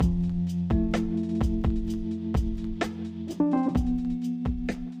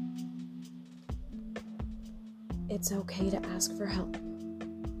It's okay to ask for help.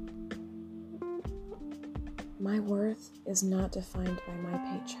 My worth is not defined by my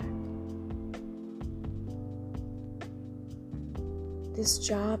paycheck. This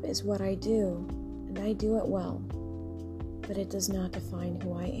job is what I do, and I do it well, but it does not define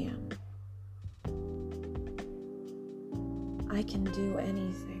who I am. I can do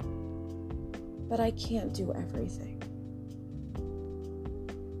anything, but I can't do everything.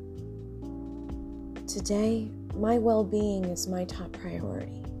 Today, my well-being is my top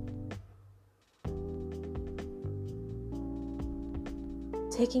priority.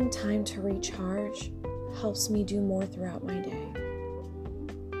 Taking time to recharge helps me do more throughout my day.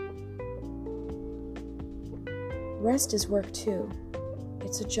 Rest is work too.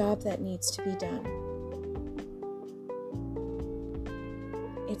 It's a job that needs to be done.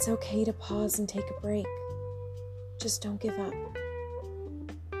 It's okay to pause and take a break. Just don't give up.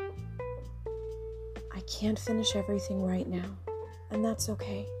 I can't finish everything right now, and that's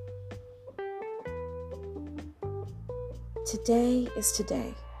okay. Today is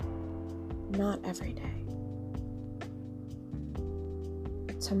today, not every day.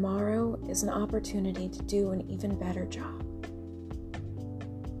 Tomorrow is an opportunity to do an even better job.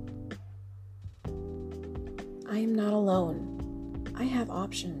 I am not alone. I have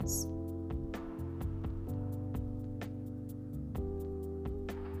options.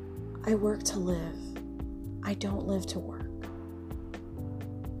 I work to live. I don't live to work.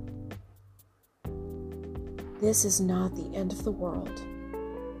 This is not the end of the world.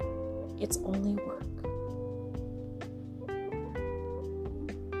 It's only work.